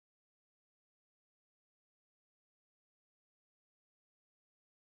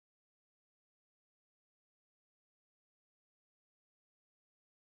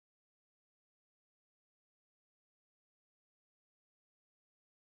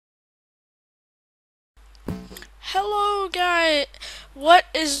Hello, guy. What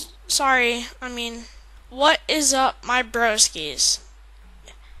is up, my broskies?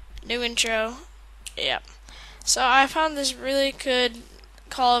 New intro. Yep. So I found this really good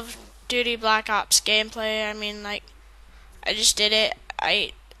Call of Duty Black Ops gameplay. I just did it.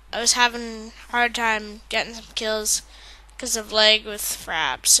 I was having a hard time getting some kills because of lag with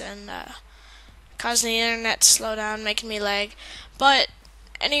fraps and causing the internet to slow down, making me lag. But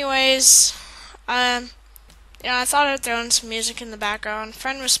anyways, I thought I'd throw in some music in the background.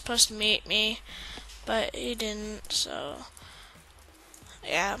 Friend was supposed to meet me, but he didn't, so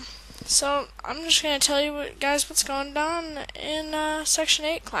yeah. So I'm just gonna tell you guys what's going on in Section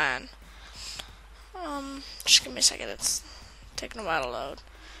 8 clan. Just give me a second, it's taking a while to load.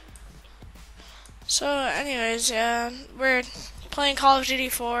 So anyways, yeah, we're playing Call of Duty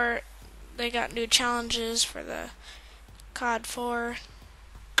 4. They got new challenges for the COD 4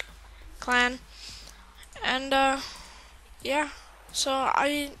 clan. And yeah. So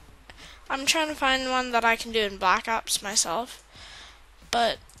I'm trying to find one that I can do in Black Ops myself.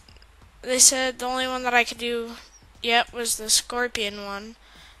 But they said the only one that I could do yet was the Scorpion one,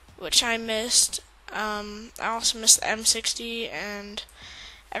 which I missed. I also missed the M60 and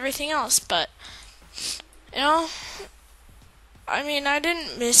everything else, but I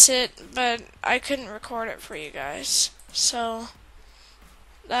didn't miss it, but I couldn't record it for you guys. So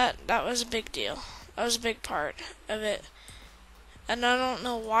that was a big deal. That was a big part of it. And I don't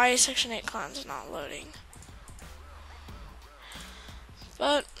know why Section 8 clan's not loading.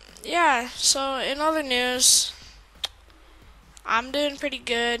 But yeah, so in other news, I'm doing pretty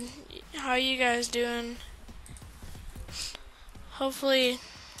good. How are you guys doing? Hopefully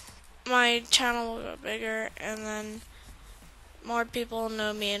my channel will go bigger and then more people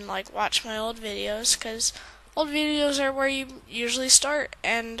know me and watch my old videos, because old videos are where you usually start,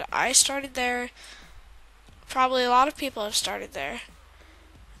 and I started there. Probably a lot of people have started there,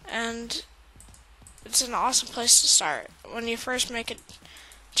 and it's an awesome place to start. When you first make a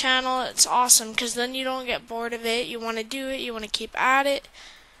channel, it's awesome because then you don't get bored of it. You want to do it, you want to keep at it,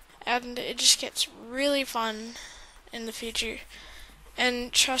 and it just gets really fun in the future.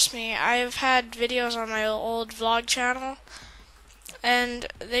 And trust me, I've had videos on my old vlog channel and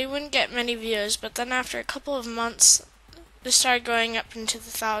they wouldn't get many views, but then after a couple of months they started going up into the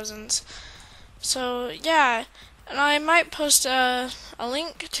thousands. So yeah, and I might post a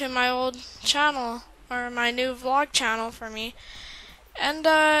link to my old channel, or my new vlog channel for me. And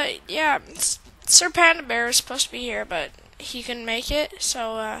yeah, Sir Panda Bear is supposed to be here, but he couldn't make it.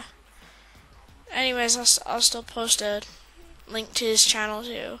 So anyways, I'll still post a link to his channel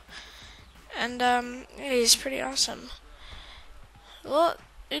too. And yeah, he's pretty awesome. Well,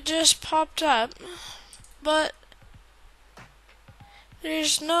 it just popped up, but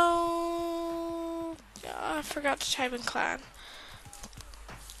there's no... I forgot to type in clan.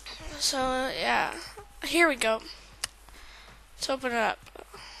 So, yeah. Here we go. Let's open it up.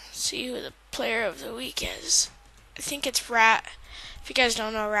 See who the player of the week is. I think it's Rat. If you guys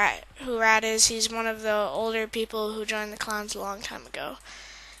don't know who Rat is, he's one of the older people who joined the clans a long time ago.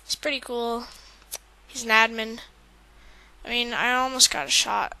 He's pretty cool. He's an admin. I almost got a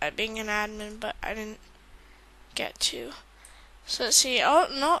shot at being an admin, but I didn't get to. So let's see. Oh,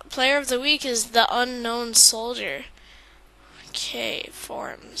 no. Player of the week is the Unknown Soldier. Okay,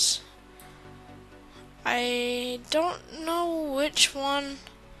 forums. I don't know which one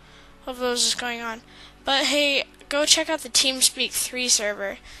of those is going on. But hey, go check out the TeamSpeak 3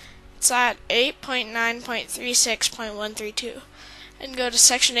 server. It's at 8.9.36.132. And go to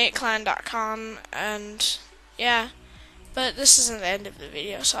section8clan.com and yeah. But this isn't the end of the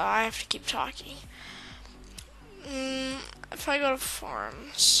video, so I have to keep talking. If I go to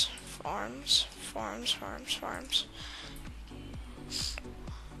forums,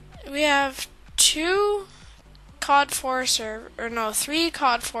 we have three COD 4 servers,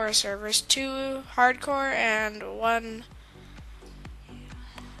 2 hardcore and one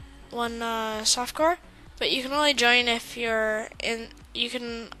softcore. But you can only join if you're in. You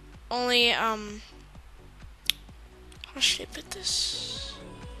can only how should I put this?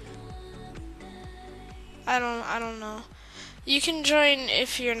 I don't know. You can join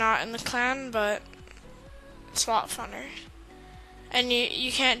if you're not in the clan, but it's a lot funner. And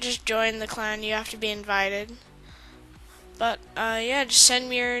you can't just join the clan, you have to be invited. But yeah, just send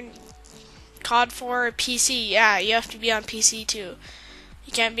me your COD 4 or PC. Yeah, you have to be on PC too.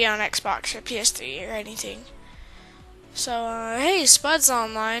 You can't be on Xbox or PS3 or anything. So hey, Spud's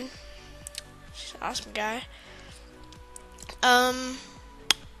online. He's an awesome guy.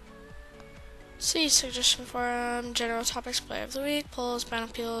 See, suggestion forum, general topics, player of the week, polls, ban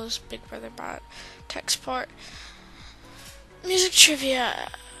appeals, Big Brother bot, tech support. Music trivia.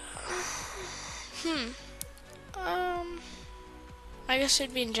 I guess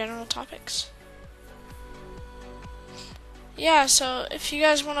it'd be in general topics. Yeah, so if you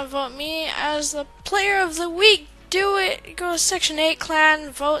guys want to vote me as the player of the week, do it. Go to Section 8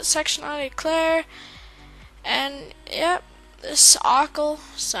 Clan, vote Section I Declare. And, yep, this is Ockle,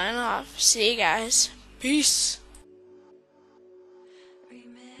 sign off. See you guys. Peace.